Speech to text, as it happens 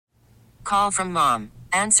Call from mom.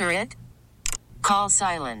 Answer it. Call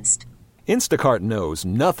silenced. Instacart knows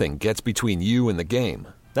nothing gets between you and the game.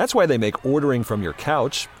 That's why they make ordering from your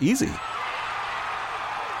couch easy.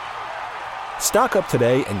 Stock up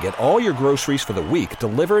today and get all your groceries for the week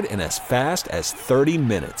delivered in as fast as 30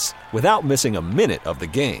 minutes without missing a minute of the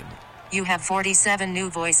game. You have 47 new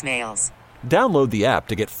voicemails. Download the app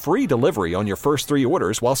to get free delivery on your first 3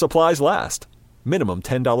 orders while supplies last. Minimum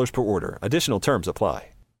 $10 per order. Additional terms apply.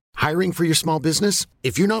 Hiring for your small business?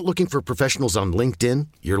 If you're not looking for professionals on LinkedIn,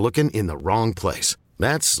 you're looking in the wrong place.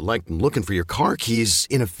 That's like looking for your car keys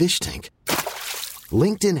in a fish tank.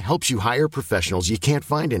 LinkedIn helps you hire professionals you can't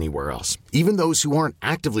find anywhere else, even those who aren't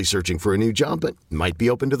actively searching for a new job but might be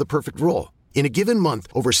open to the perfect role. In a given month,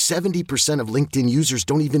 over 70% of LinkedIn users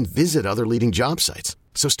don't even visit other leading job sites.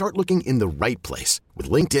 So start looking in the right place. With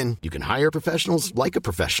LinkedIn, you can hire professionals like a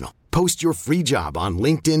professional. Post your free job on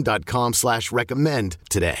linkedin.com/recommend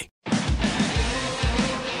today.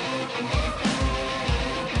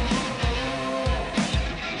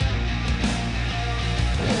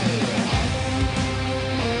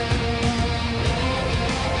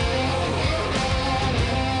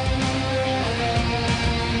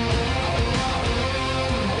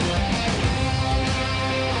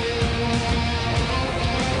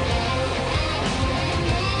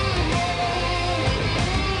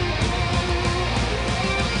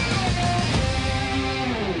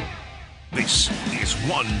 This is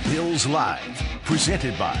One Bills Live,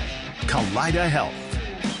 presented by Kaleida Health.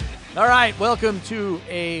 All right, welcome to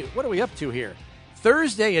what are we up to here?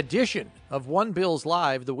 Thursday edition of One Bills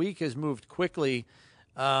Live. The week has moved quickly,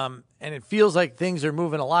 and it feels like things are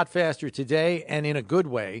moving a lot faster today, and in a good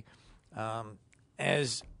way.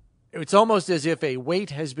 As it's almost as if a weight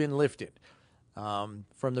has been lifted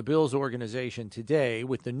from the Bills organization today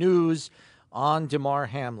with the news on Damar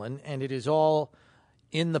Hamlin, and it is all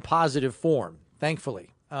in the positive form, thankfully.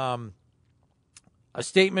 A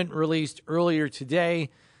statement released earlier today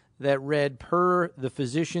that read, per the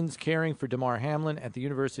physicians caring for Damar Hamlin at the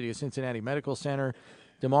University of Cincinnati Medical Center,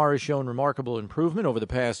 Damar has shown remarkable improvement over the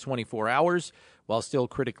past 24 hours. While still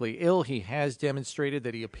critically ill, he has demonstrated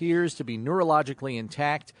that he appears to be neurologically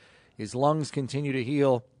intact. His lungs continue to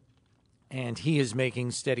heal, and he is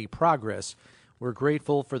making steady progress. We're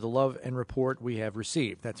grateful for the love and report we have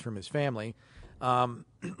received. That's from his family.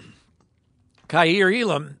 Khair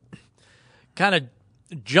Elam kind of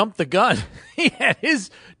jumped the gun. He had his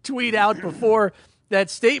tweet out before that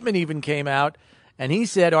statement even came out, and he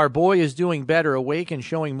said, "Our boy is doing better, awake and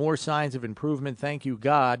showing more signs of improvement. Thank you,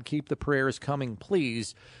 God. Keep the prayers coming,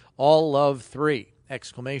 please. All love 3!"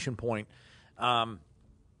 Exclamation point.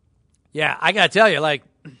 Yeah, I got to tell you, like,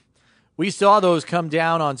 we saw those come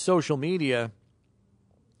down on social media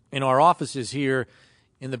in our offices here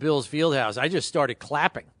in the Bills Fieldhouse. I just started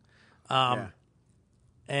clapping.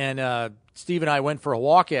 And Steve and I went for a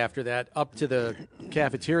walk after that up to the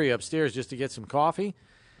cafeteria upstairs just to get some coffee.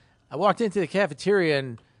 I walked into the cafeteria,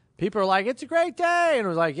 and people are like, "It's a great day." And I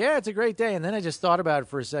was like, "Yeah, it's a great day." And then I just thought about it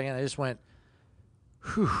for a second. I just went,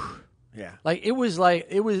 whew. Yeah. Like, it was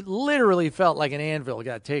literally felt like an anvil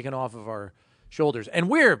got taken off of our shoulders. And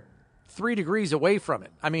we're 3 degrees away from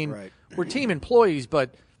it. I mean, Right. We're team employees,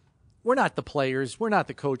 but we're not the players. We're not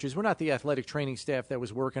the coaches. We're not the athletic training staff that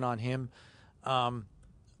was working on him.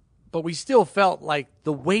 But we still felt like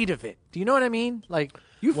the weight of it. Do you know what I mean? Like,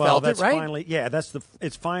 you felt it, right? Finally, yeah,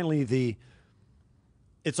 it's finally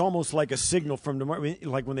it's almost like a signal from Damar. I mean,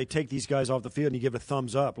 like when they take these guys off the field and you give a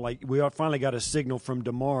thumbs up. Like, we finally got a signal from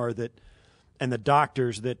Damar and the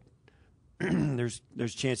doctors that there's a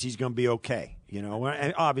chance he's going to be okay. You know,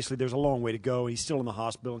 and obviously there's a long way to go. He's still in the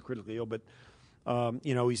hospital and critically ill, but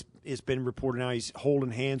it's been reported now he's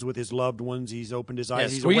holding hands with his loved ones. He's opened his eyes. Yeah,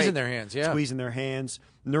 he's squeezing awake. their hands. Yeah, squeezing their hands.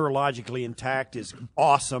 Neurologically intact is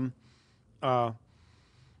awesome.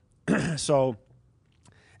 So,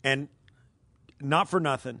 and not for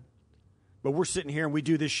nothing, but we're sitting here and we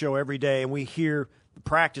do this show every day, and we hear the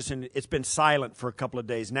practice, and it's been silent for a couple of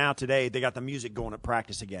days. Now today they got the music going at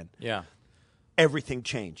practice again. Yeah, everything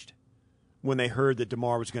changed when they heard that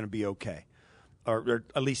Damar was going to be okay. Or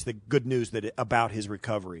at least the good news about his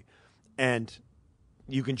recovery. And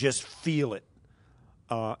you can just feel it.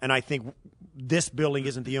 And I think this building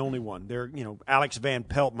isn't the only one. Alex Van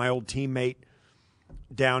Pelt, my old teammate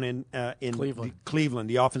down in Cleveland,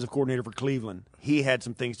 the offensive coordinator for Cleveland, he had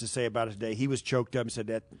some things to say about it today. He was choked up and said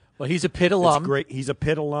that. Well, he's a Pitt alum. Great. He's a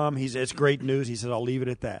Pitt alum. It's great news. He said, "I'll leave it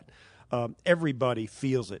at that." Everybody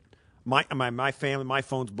feels it. My family, my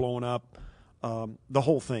phone's blowing up. The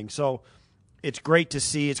whole thing. So it's great to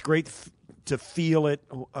see. It's great to feel it.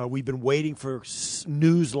 We've been waiting for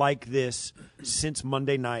news like this since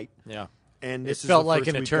Monday night. Yeah. And this felt is the like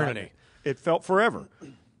first an we've gotten eternity. It felt forever.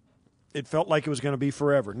 It felt like it was going to be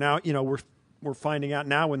forever. Now, we're finding out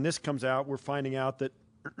now when this comes out, we're finding out that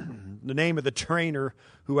the name of the trainer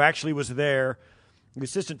who actually was there, the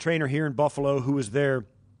assistant trainer here in Buffalo who was there,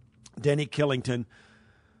 Denny Killington,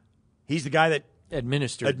 he's the guy that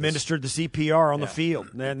administered the CPR on the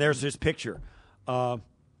field. And there's his picture. And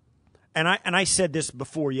I said this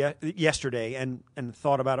before yesterday and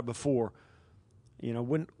thought about it before.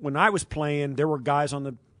 When I was playing, there were guys on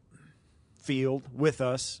the field with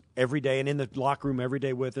us every day and in the locker room every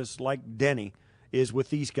day with us, like Denny is with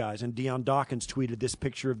these guys. And Deion Dawkins tweeted this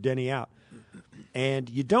picture of Denny out. And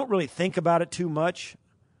you don't really think about it too much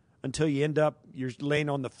until you're laying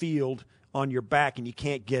on the field on your back and you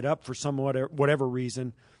can't get up for whatever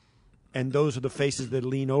reason. And those are the faces that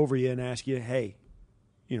lean over you and ask you, hey,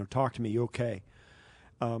 talk to me, you okay?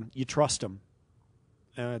 You trust them.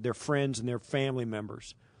 They're friends and they're family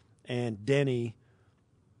members. And Denny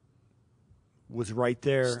was right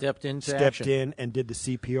there. Stepped in and did the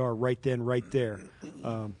CPR right then, right there.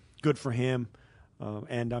 Good for him.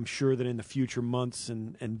 And I'm sure that in the future months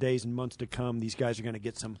and days and months to come, these guys are going to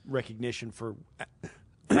get some recognition for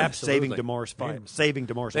saving Damar's life.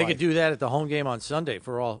 They could do that at the home game on Sunday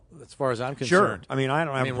as far as I'm concerned. Sure. I mean, I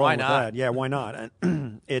don't have a problem why with not? that. Yeah, why not?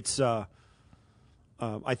 And it's I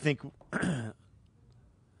think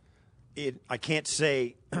I can't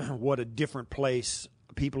say what a different place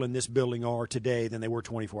people in this building are today than they were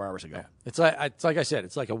 24 hours ago. Yeah. It's like I said,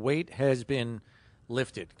 it's like a weight has been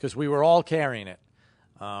lifted because we were all carrying it.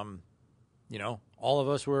 All of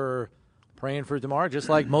us were praying for Damar, just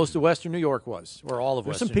like most of Western New York was, or all of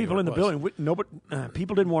There's Western some people New in the York was. building. Nobody,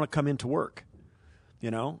 people didn't want to come into work.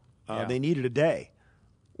 They needed a day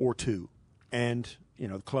or two, and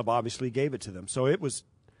the club obviously gave it to them. So it was,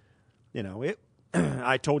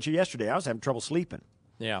 I told you yesterday I was having trouble sleeping.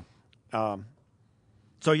 Yeah.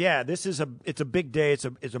 So yeah, it's a big day.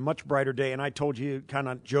 It's a much brighter day, and I told you kind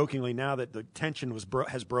of jokingly now that the tension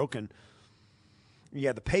has broken.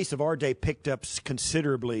 Yeah, the pace of our day picked up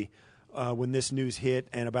considerably when this news hit,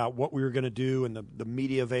 and about what we were going to do, and the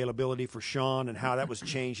media availability for Sean, and how that was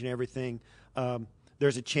changed and everything.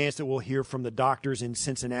 There's a chance that we'll hear from the doctors in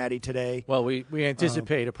Cincinnati today. Well, we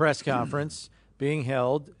anticipate a press conference being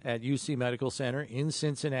held at UC Medical Center in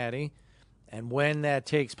Cincinnati, and when that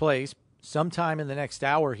takes place, sometime in the next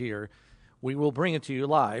hour here, we will bring it to you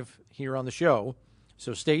live here on the show,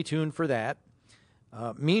 so stay tuned for that.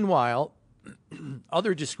 Meanwhile,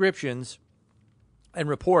 other descriptions and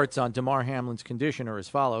reports on Damar Hamlin's condition are as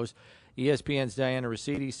follows. ESPN's Diana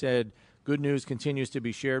Rossetti said, good news continues to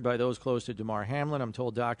be shared by those close to Damar Hamlin. I'm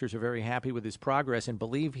told doctors are very happy with his progress and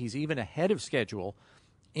believe he's even ahead of schedule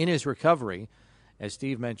in his recovery. As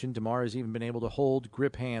Steve mentioned, Damar has even been able to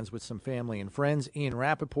grip hands with some family and friends. Ian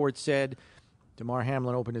Rappaport said Damar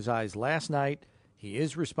Hamlin opened his eyes last night. He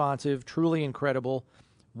is responsive, truly incredible.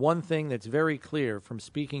 One thing that's very clear from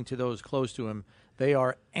speaking to those close to him, they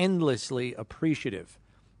are endlessly appreciative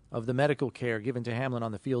of the medical care given to Hamlin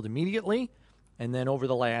on the field immediately and then over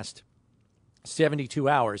the last 72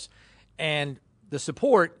 hours. And the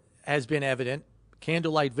support has been evident.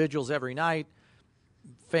 Candlelight vigils every night.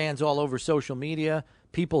 Fans all over social media,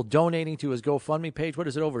 people donating to his GoFundMe page. What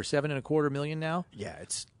is it, over $7.25 million now? Yeah,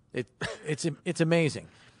 it's amazing.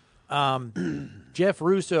 Jeff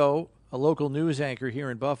Russo, a local news anchor here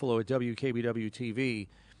in Buffalo at WKBW TV,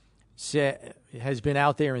 has been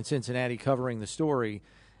out there in Cincinnati covering the story,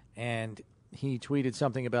 and he tweeted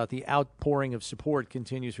something about the outpouring of support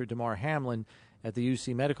continues for Damar Hamlin at the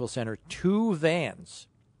UC Medical Center. 2 vans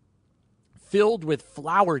filled with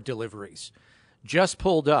flower deliveries just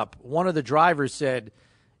pulled up. One of the drivers said,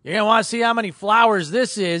 "You're going to want to see how many flowers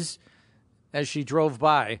this is," as she drove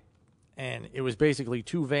by. And it was basically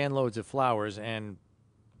 2 van loads of flowers, and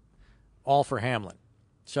all for Hamlin.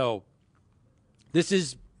 So this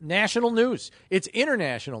is national news. It's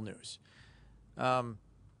international news.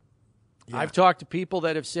 I've talked to people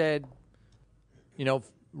that have said,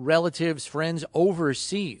 relatives, friends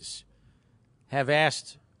overseas have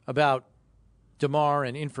asked about Damar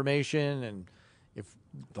and information, and if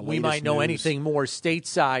we might know anything more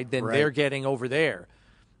stateside than they're getting over there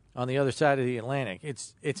on the other side of the Atlantic.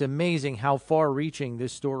 It's amazing how far-reaching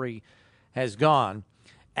this story has gone.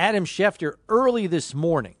 Adam Schefter early this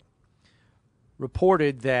morning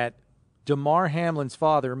reported that Damar Hamlin's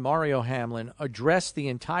father, Mario Hamlin, addressed the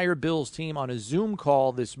entire Bills team on a Zoom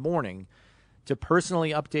call this morning to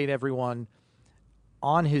personally update everyone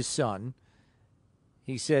on his son.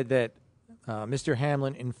 He said that Mr.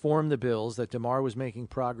 Hamlin informed the Bills that Damar was making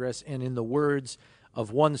progress, and in the words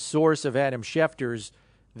of one source of Adam Schefter's,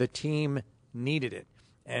 the team needed it.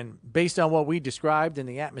 And based on what we described in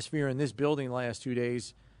the atmosphere in this building the last 2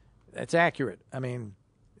 days, that's accurate. I mean,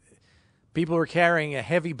 people were carrying a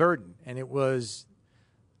heavy burden, and it was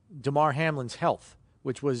Damar Hamlin's health,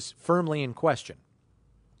 which was firmly in question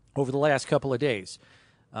over the last couple of days.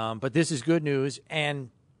 But this is good news. And,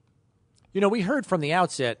 we heard from the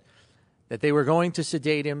outset that they were going to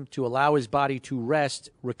sedate him to allow his body to rest,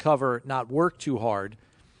 recover, not work too hard.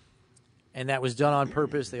 And that was done on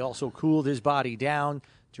purpose. They also cooled his body down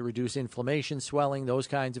to reduce inflammation, swelling, those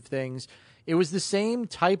kinds of things. It was the same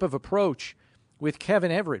type of approach with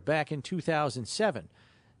Kevin Everett back in 2007.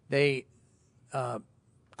 They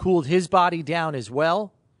cooled his body down as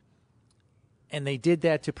well, and they did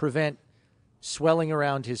that to prevent swelling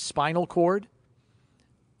around his spinal cord.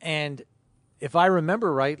 And if I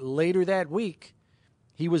remember right, later that week,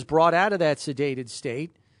 he was brought out of that sedated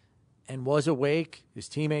state and was awake. His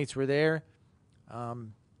teammates were there.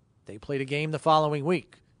 They played a game the following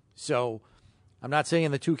week. So I'm not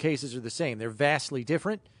saying the two cases are the same. They're vastly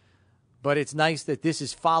different, but it's nice that this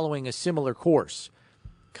is following a similar course.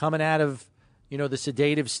 Coming out of, the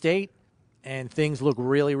sedative state, and things look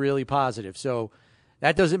really, really positive. So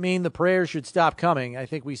that doesn't mean the prayers should stop coming. I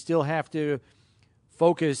think we still have to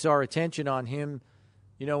focus our attention on him,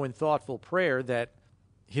 in thoughtful prayer that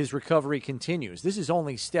his recovery continues. This is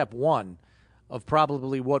only step one of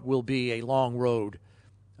probably what will be a long road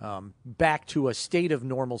back to a state of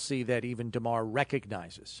normalcy that even Damar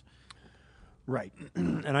recognizes. Right.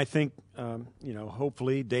 And I think,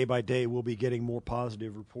 hopefully day by day we'll be getting more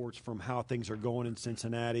positive reports from how things are going in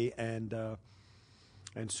Cincinnati, and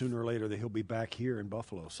sooner or later that he'll be back here in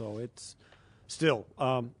Buffalo. So it's still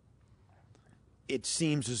it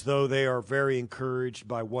seems as though they are very encouraged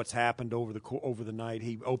by what's happened over the night.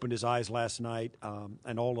 He opened his eyes last night,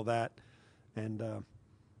 and all of that, and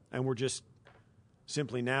we're just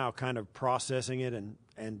simply now kind of processing it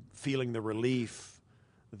and feeling the relief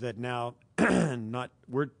that now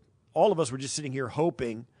all of us were just sitting here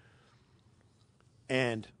hoping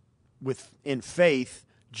and in faith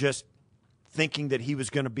just thinking that he was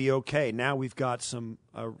going to be okay. Now we've got some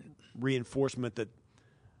reinforcement that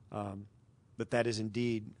that is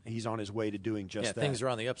indeed he's on his way to doing just that. Things are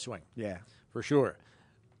on the upswing. Yeah, for sure.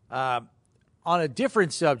 On a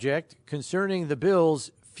different subject concerning the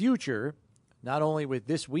Bills' future, not only with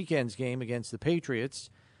this weekend's game against the Patriots,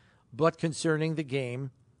 but concerning the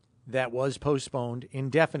game that was postponed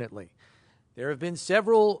indefinitely. There have been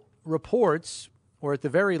several reports, or at the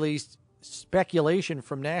very least speculation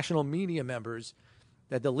from national media members,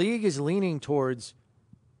 that the league is leaning towards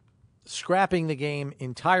scrapping the game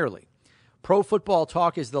entirely. Pro Football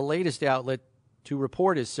Talk is the latest outlet to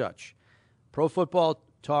report as such. Pro Football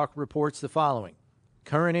Talk reports the following.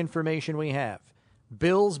 Current information we have.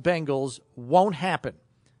 Bills-Bengals won't happen.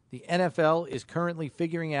 The NFL is currently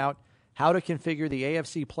figuring out how to configure the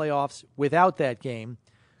AFC playoffs without that game.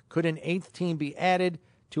 Could an eighth team be added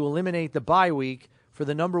to eliminate the bye week for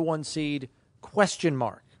the number one seed? ?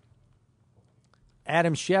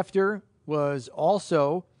 Adam Schefter was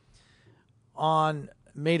also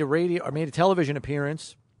made a television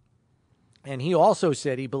appearance, and he also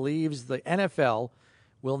said he believes the NFL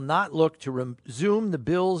will not look to resume the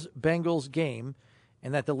Bills-Bengals game,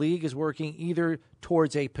 and that the league is working either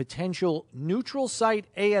towards a potential neutral site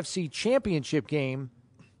AFC Championship game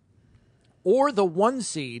or the one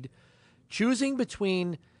seed choosing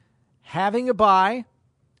between having a bye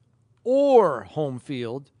or home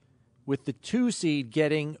field, with the two seed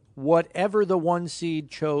getting whatever the one seed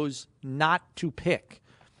chose not to pick.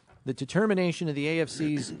 The determination of the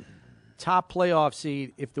AFC's top playoff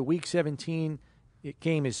seed, if the Week 17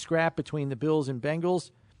 game is scrapped between the Bills and Bengals.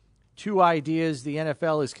 Two ideas the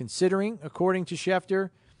NFL is considering, according to Schefter.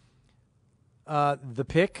 The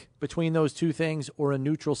pick between those two things or a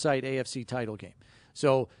neutral site AFC title game.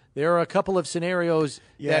 So there are a couple of scenarios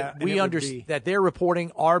that we understand that they're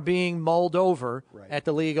reporting are being mulled over at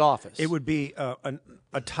the league office. It would be an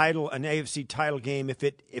AFC title game if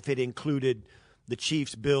it included the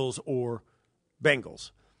Chiefs, Bills, or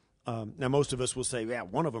Bengals. Now, most of us will say, yeah,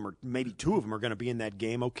 one of them or maybe two of them are going to be in that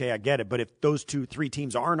game. Okay, I get it. But if those 2-3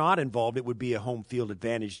 teams are not involved, it would be a home field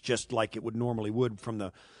advantage, just like it would normally from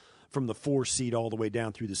the 4 seed all the way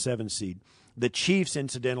down through the 7 seed. The Chiefs,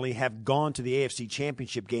 incidentally, have gone to the AFC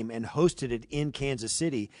Championship game and hosted it in Kansas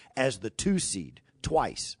City as the 2 seed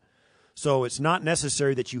twice. So it's not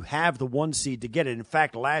necessary that you have the 1 seed to get it. In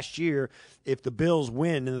fact, last year, if the Bills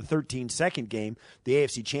win in the 13-second game, the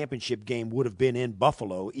AFC Championship game would have been in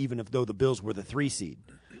Buffalo, even though the Bills were the 3 seed.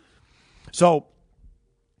 So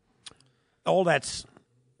all that's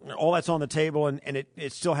on the table, and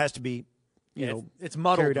it still has to be, it's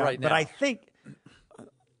muddled right now. But I think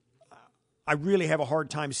I really have a hard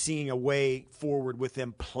time seeing a way forward with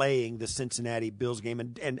them playing the Cincinnati Bills game.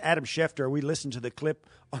 And Adam Schefter, we listened to the clip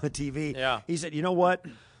on the TV. Yeah. He said, you know what?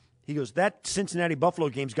 He goes, that Cincinnati-Buffalo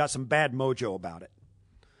game's got some bad mojo about it.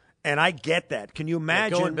 And I get that. Can you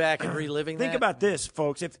imagine going back and reliving Think that? about this,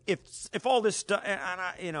 folks. If all this stuff, and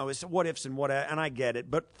I, it's what ifs and what, and I get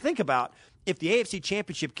it. But think about if the AFC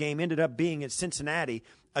Championship game ended up being at Cincinnati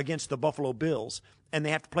against the Buffalo Bills, and they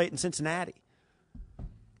have to play it in Cincinnati.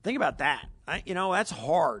 Think about that. That's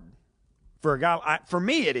hard for a guy. For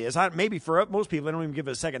me, it is. Maybe for most people, they don't even give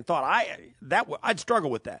it a second thought. I'd struggle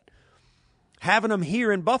with that. Having them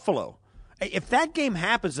here in Buffalo, if that game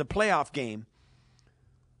happens, a playoff game,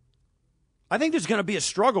 I think there's going to be a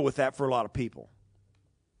struggle with that for a lot of people.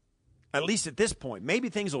 At least at this point. Maybe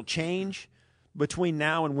things will change between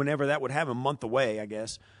now and whenever that would have a month away, I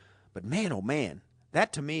guess. But man, oh man,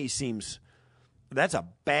 that to me that's a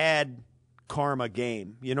bad karma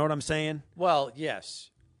game. You know what I'm saying? Well, yes.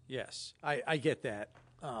 I get that.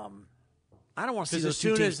 I don't want to see Because those as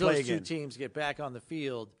soon two as teams play those two again. teams get back on the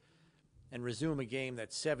field and resume a game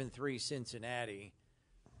that's 7-3 Cincinnati,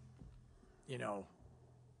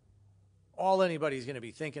 all anybody's going to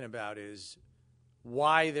be thinking about is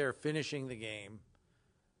why they're finishing the game,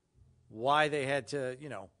 why they had to,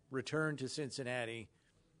 return to Cincinnati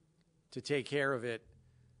to take care of it.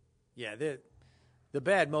 Yeah, the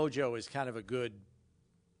bad mojo is kind of a good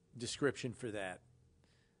description for that.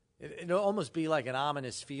 It'll almost be like an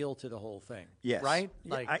ominous feel to the whole thing. Yes. Right?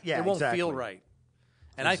 It won't feel right.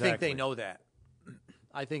 And I think they know that.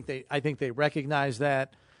 I think they recognize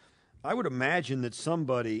that. I would imagine that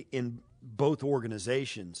somebody in both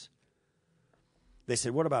organizations, they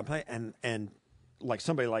said, what about play? And like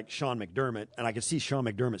somebody like Sean McDermott, and I can see Sean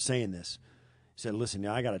McDermott saying this, he said, listen,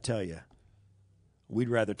 I got to tell you, we'd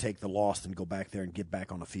rather take the loss than go back there and get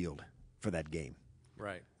back on the field for that game.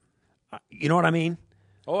 Right. You know what I mean?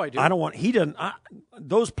 Oh, I do. I don't want – he doesn't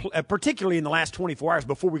 – particularly in the last 24 hours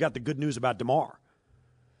before we got the good news about DeMar.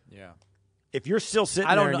 Yeah. If you're still sitting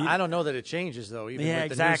I there – I don't know that it changes, though, even with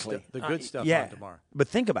exactly. the good stuff yeah. on DeMar. But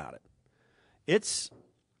think about it.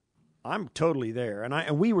 I'm totally there.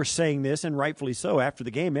 And we were saying this, and rightfully so, after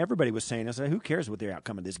the game. Everybody was saying this. Who cares what the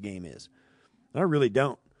outcome of this game is? I really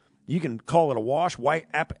don't. You can call it a wash,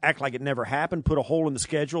 act like it never happened, put a hole in the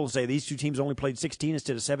schedule and say these two teams only played 16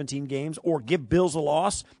 instead of 17 games, or give Bills a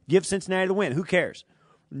loss, give Cincinnati the win. Who cares?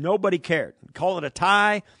 Nobody cared. Call it a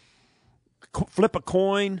tie, flip a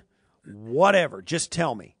coin, whatever. Just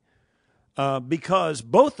tell me. Because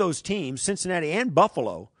both those teams, Cincinnati and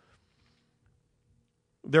Buffalo,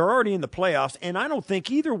 they're already in the playoffs, and I don't think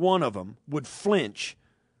either one of them would flinch.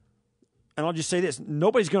 And I'll just say this.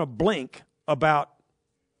 Nobody's going to blink about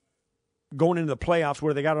going into the playoffs,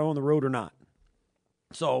 whether they got it on the road or not.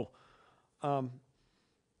 So, I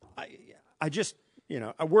just,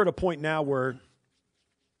 we're at a point now where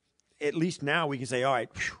at least now we can say, all right,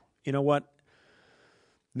 you know what?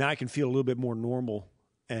 Now I can feel a little bit more normal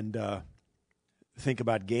and think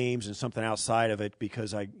about games and something outside of it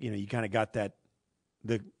because you kind of got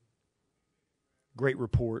the great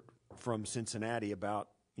report from Cincinnati about,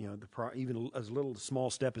 even as little small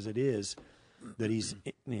step as it is, that he's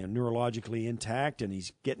neurologically intact and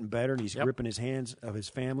he's getting better and he's gripping his hands of his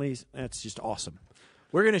family. That's just awesome.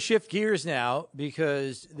 We're going to shift gears now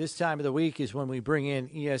because this time of the week is when we bring in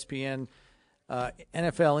ESPN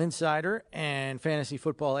NFL insider and fantasy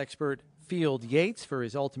football expert Field Yates for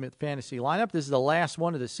his ultimate fantasy lineup. This is the last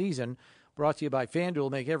one of the season, brought to you by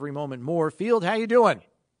FanDuel. Make every moment more. Field, how you doing?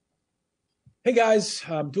 Hey, guys,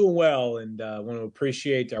 I'm doing well, and I want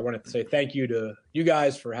to say thank you to you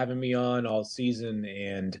guys for having me on all season.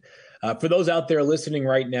 And for those out there listening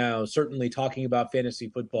right now, certainly talking about fantasy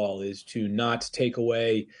football is to not take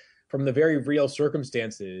away from the very real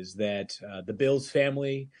circumstances that the Bills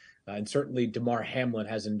family and certainly Damar Hamlin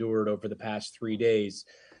has endured over the past 3 days.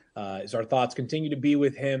 As our thoughts continue to be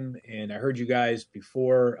with him. And I heard you guys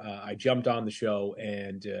before I jumped on the show,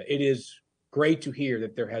 and it is great to hear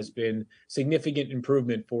that there has been significant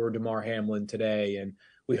improvement for Damar Hamlin today, and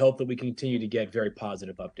we hope that we continue to get very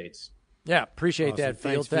positive updates. Yeah, appreciate that,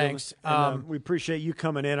 Field. Thanks. We appreciate you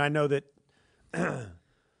coming in. I know that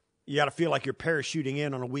you got to feel like you're parachuting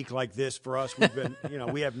in on a week like this for us. We've been,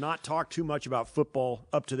 we have not talked too much about football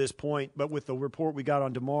up to this point, but with the report we got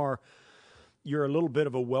on Damar, you're a little bit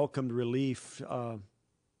of a welcomed relief.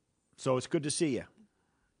 So it's good to see you.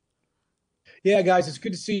 Yeah, guys, it's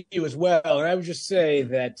good to see you as well. And I would just say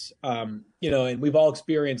that, and we've all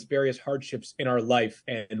experienced various hardships in our life.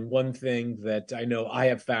 And one thing that I know I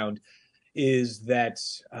have found is that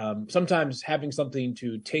sometimes having something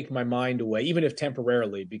to take my mind away, even if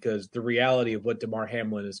temporarily, because the reality of what Damar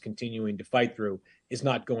Hamlin is continuing to fight through is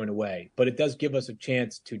not going away. But it does give us a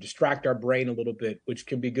chance to distract our brain a little bit, which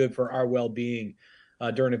can be good for our well-being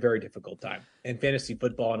during a very difficult time. And fantasy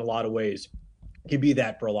football, in a lot of ways, can be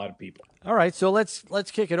that for a lot of people. All right, so let's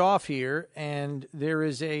kick it off here. And there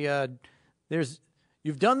is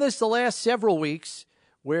you've done this the last several weeks,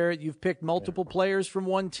 where you've picked multiple players from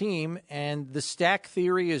one team, and the stack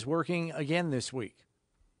theory is working again this week.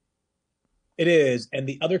 It is. And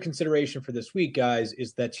the other consideration for this week, guys,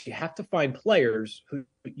 is that you have to find players who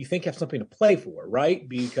you think have something to play for, right?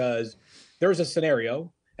 Because there's a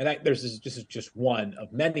scenario, and this is just one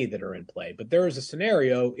of many that are in play, but there is a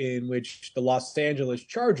scenario in which the Los Angeles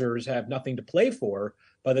Chargers have nothing to play for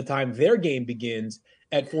by the time their game begins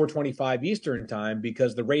at 4:25 Eastern time,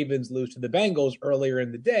 because the Ravens lose to the Bengals earlier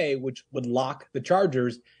in the day, which would lock the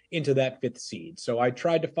Chargers into that 5th seed. So I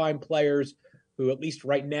tried to find players who at least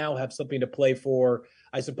right now have something to play for.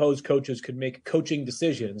 I suppose coaches could make coaching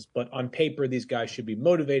decisions, but on paper, these guys should be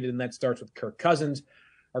motivated, and that starts with Kirk Cousins,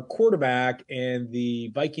 our quarterback, and the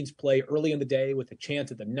Vikings play early in the day with a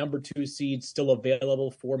chance at the number 2 seed still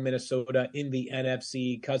available for Minnesota in the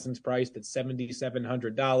NFC. Cousins priced at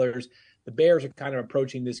 $7,700. The Bears are kind of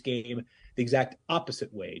approaching this game the exact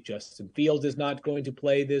opposite way. Justin Fields is not going to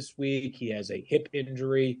play this week. He has a hip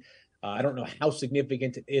injury. I don't know how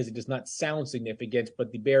significant it is. It does not sound significant,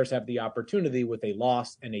 but the Bears have the opportunity with a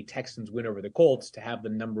loss and a Texans win over the Colts to have the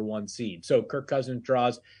number 1 seed. So Kirk Cousins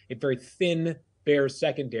draws a very thin Bears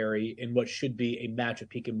secondary in what should be a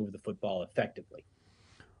matchup he can move the football effectively.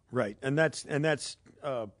 Right, and that's and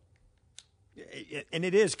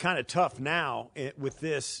it is kind of tough now with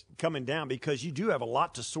this coming down, because you do have a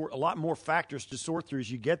lot more factors to sort through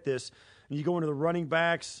as you get this. And you go into the running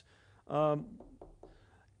backs. There's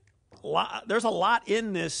a lot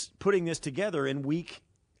in this, putting this together in week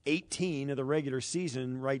 18 of the regular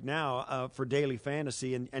season right now for daily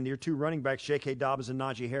fantasy. And your 2 running backs, J.K. Dobbins and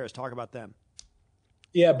Najee Harris. Talk about them.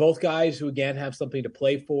 Yeah, both guys who, again, have something to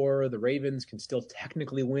play for. The Ravens can still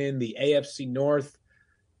technically win the AFC North.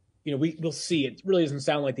 We'll see. It really doesn't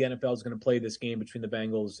sound like the NFL is going to play this game between the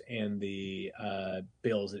Bengals and the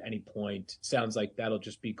Bills at any point. It sounds like that'll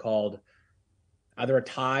just be called either a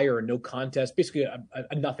tie or a no contest, basically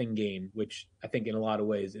a nothing game, which I think in a lot of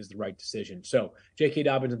ways is the right decision. So J.K.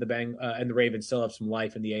 Dobbins and the Ravens still have some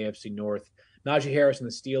life in the AFC North. Najee Harris and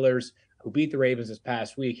the Steelers, who beat the Ravens this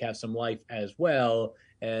past week, have some life as well,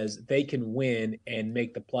 as they can win and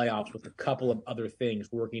make the playoffs with a couple of other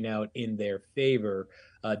things working out in their favor.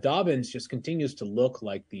 Dobbins just continues to look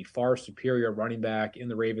like the far superior running back in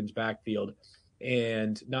the Ravens backfield.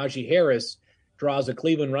 And Najee Harris draws a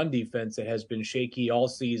Cleveland run defense that has been shaky all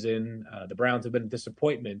season. The Browns have been a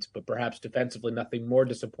disappointment, but perhaps defensively nothing more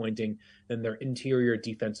disappointing than their interior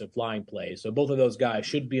defensive line play. So both of those guys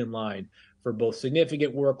should be in line for both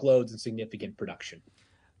significant workloads and significant production.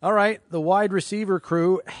 All right, the wide receiver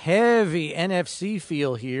crew, heavy NFC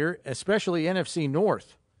feel here, especially NFC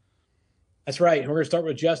North. That's right. And we're going to start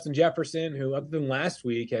with Justin Jefferson, who, other than last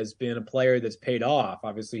week, has been a player that's paid off.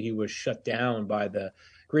 Obviously, he was shut down by the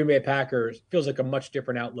Green Bay Packers. Feels like a much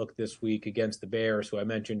different outlook this week against the Bears, who I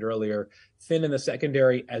mentioned earlier. Thin in the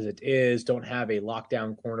secondary as it is, don't have a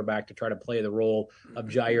lockdown cornerback to try to play the role of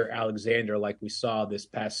Jair Alexander like we saw this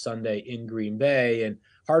past Sunday in Green Bay. And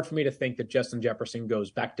hard for me to think that Justin Jefferson goes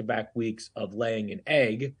back-to-back weeks of laying an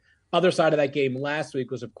egg. Other side of that game last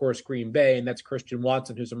week was, of course, Green Bay, and that's Christian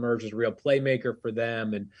Watson, who's emerged as a real playmaker for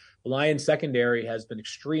them. And the Lions secondary has been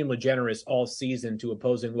extremely generous all season to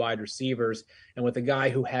opposing wide receivers. And with a guy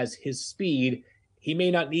who has his speed, he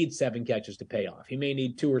may not need 7 catches to pay off. He may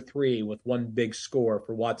need 2 or 3 with one big score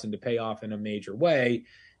for Watson to pay off in a major way.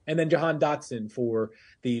 And then Jahan Dotson for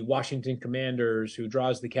the Washington Commanders, who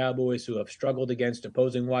draws the Cowboys, who have struggled against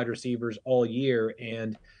opposing wide receivers all year.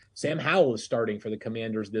 And Sam Howell is starting for the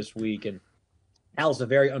Commanders this week, and Howell's a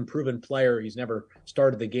very unproven player. He's never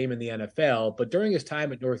started the game in the NFL, but during his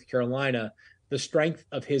time at North Carolina, the strength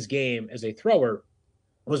of his game as a thrower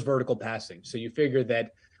was vertical passing. So you figure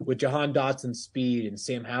that with Jahan Dotson's speed and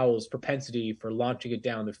Sam Howell's propensity for launching it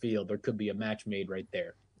down the field, there could be a match made right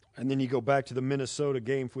there. And then you go back to the Minnesota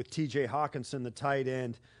game with T.J. Hawkinson, the tight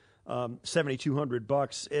end,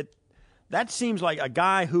 $7,200. That seems like a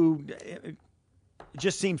guy who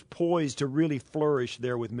just seems poised to really flourish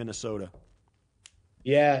there with Minnesota.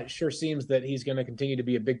 Yeah, it sure seems that he's going to continue to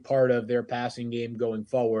be a big part of their passing game going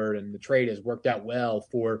forward, and the trade has worked out well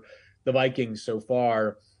for the Vikings so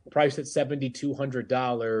far. Priced at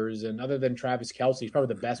 $7,200, and other than Travis Kelce, he's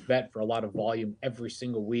probably the best bet for a lot of volume every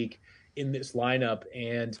single week in this lineup.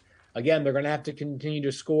 And again, they're going to have to continue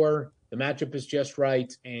to score. The matchup is just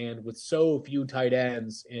right. And with so few tight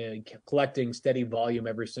ends collecting steady volume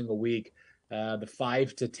every single week, the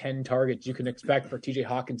 5 to 10 targets you can expect for TJ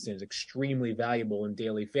Hawkinson is extremely valuable in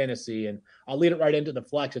daily fantasy. And I'll lead it right into the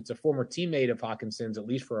flex. It's a former teammate of Hawkinson's, at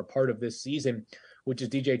least for a part of this season, which is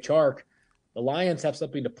DJ Chark. The Lions have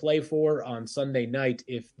something to play for on Sunday night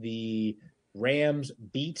if the Rams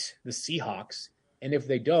beat the Seahawks. And if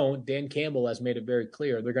they don't, Dan Campbell has made it very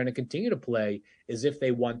clear they're going to continue to play as if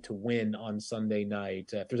they want to win on Sunday night.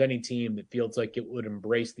 If there's any team that feels like it would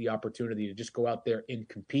embrace the opportunity to just go out there and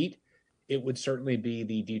compete, it would certainly be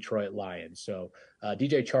the Detroit Lions. So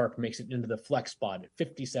DJ Chark makes it into the flex spot at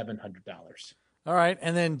 $5,700. All right,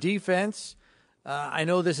 and then defense. I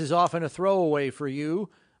know this is often a throwaway for you,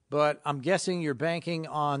 but I'm guessing you're banking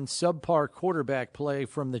on subpar quarterback play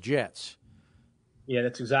from the Jets. Yeah,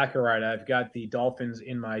 that's exactly right. I've got the Dolphins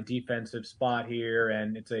in my defensive spot here,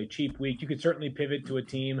 and it's a cheap week. You could certainly pivot to a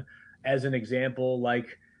team, as an example,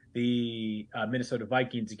 like the Minnesota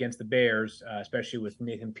Vikings against the Bears, especially with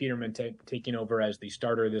Nathan Peterman taking over as the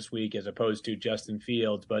starter this week as opposed to Justin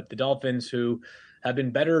Fields. But the Dolphins, who have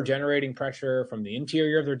been better generating pressure from the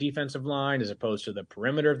interior of their defensive line as opposed to the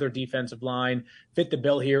perimeter of their defensive line, fit the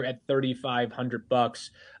bill here at $3,500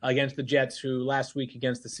 against the Jets, who last week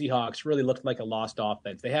against the Seahawks really looked like a lost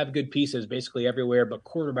offense. They have good pieces basically everywhere, but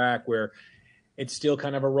quarterback, where it's still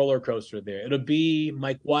kind of a roller coaster there. It'll be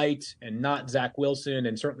Mike White and not Zach Wilson,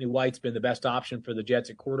 and certainly White's been the best option for the Jets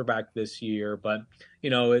at quarterback this year. But, you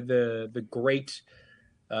know, the great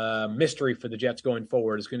mystery for the Jets going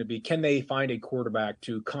forward is going to be, can they find a quarterback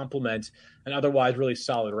to complement an otherwise really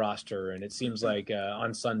solid roster? And it seems like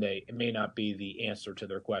on Sunday, it may not be the answer to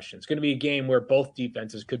their question. It's going to be a game where both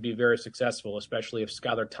defenses could be very successful, especially if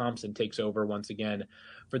Skylar Thompson takes over once again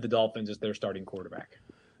for the Dolphins as their starting quarterback.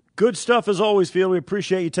 Good stuff as always, Field. We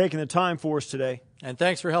appreciate you taking the time for us today. And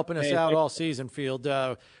thanks for helping us out all season, Field.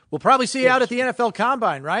 We'll probably see you out at the NFL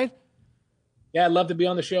Combine, right? Yeah, I'd love to be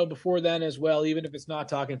on the show before then as well, even if it's not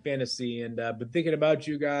talking fantasy. And been thinking about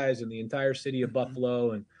you guys and the entire city of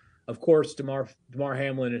Buffalo, and of course Damar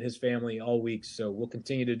Hamlin and his family all week. So we'll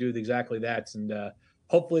continue to do exactly that. And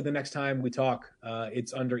hopefully the next time we talk,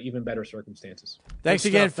 it's under even better circumstances. Thanks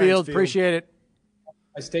again, Field. Appreciate it.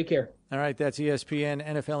 Guys, take care. All right, that's ESPN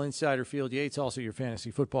NFL insider Field Yates, also your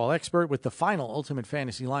fantasy football expert, with the final Ultimate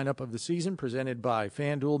Fantasy lineup of the season presented by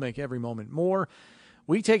FanDuel. Make every moment more.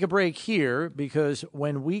 We take a break here because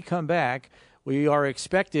when we come back, we are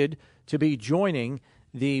expected to be joining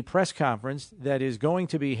the press conference that is going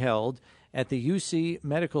to be held at the UC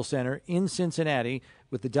Medical Center in Cincinnati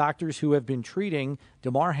with the doctors who have been treating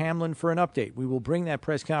Damar Hamlin for an update. We will bring that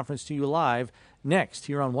press conference to you live next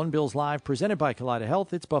here on One Bills Live, presented by Kaleida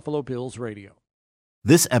Health. It's Buffalo Bills Radio.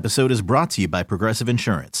 This episode is brought to you by Progressive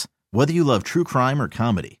Insurance. Whether you love true crime or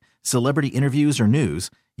comedy, celebrity interviews or news,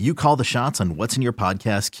 you call the shots on what's in your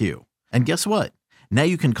podcast queue. And guess what? Now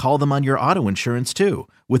you can call them on your auto insurance too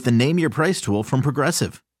with the Name Your Price tool from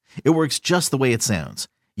Progressive. It works just the way it sounds.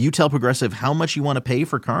 You tell Progressive how much you want to pay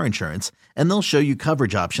for car insurance, and they'll show you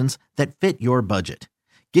coverage options that fit your budget.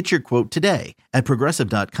 Get your quote today at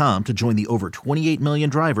Progressive.com to join the over 28 million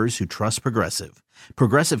drivers who trust Progressive.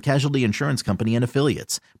 Progressive Casualty Insurance Company and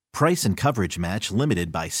Affiliates. Price and coverage match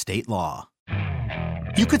limited by state law.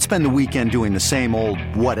 You could spend the weekend doing the same old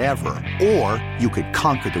whatever, or you could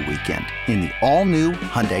conquer the weekend in the all-new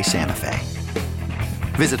Hyundai Santa Fe.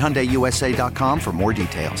 Visit HyundaiUSA.com for more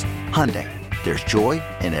details. Hyundai, there's joy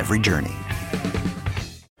in every journey.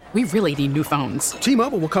 We really need new phones.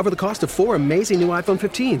 T-Mobile will cover the cost of 4 amazing new iPhone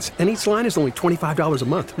 15s, and each line is only $25 a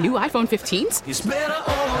month. New iPhone 15s? It's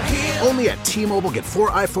better over here. Only at T-Mobile, get 4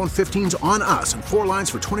 iPhone 15s on us and 4 lines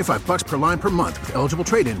for $25 per line per month with eligible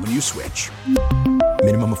trade-in when you switch.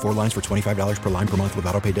 Minimum of 4 lines for $25 per line per month with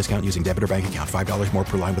autopay discount using debit or bank account. $5 more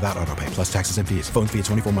per line without autopay, plus taxes and fees. Phone fee at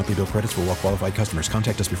 24 monthly bill credits for well-qualified customers.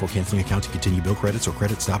 Contact us before canceling account to continue bill credits or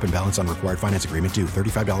credit stop and balance on required finance agreement due.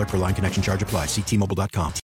 $35 per line connection charge applies. See T-Mobile.com.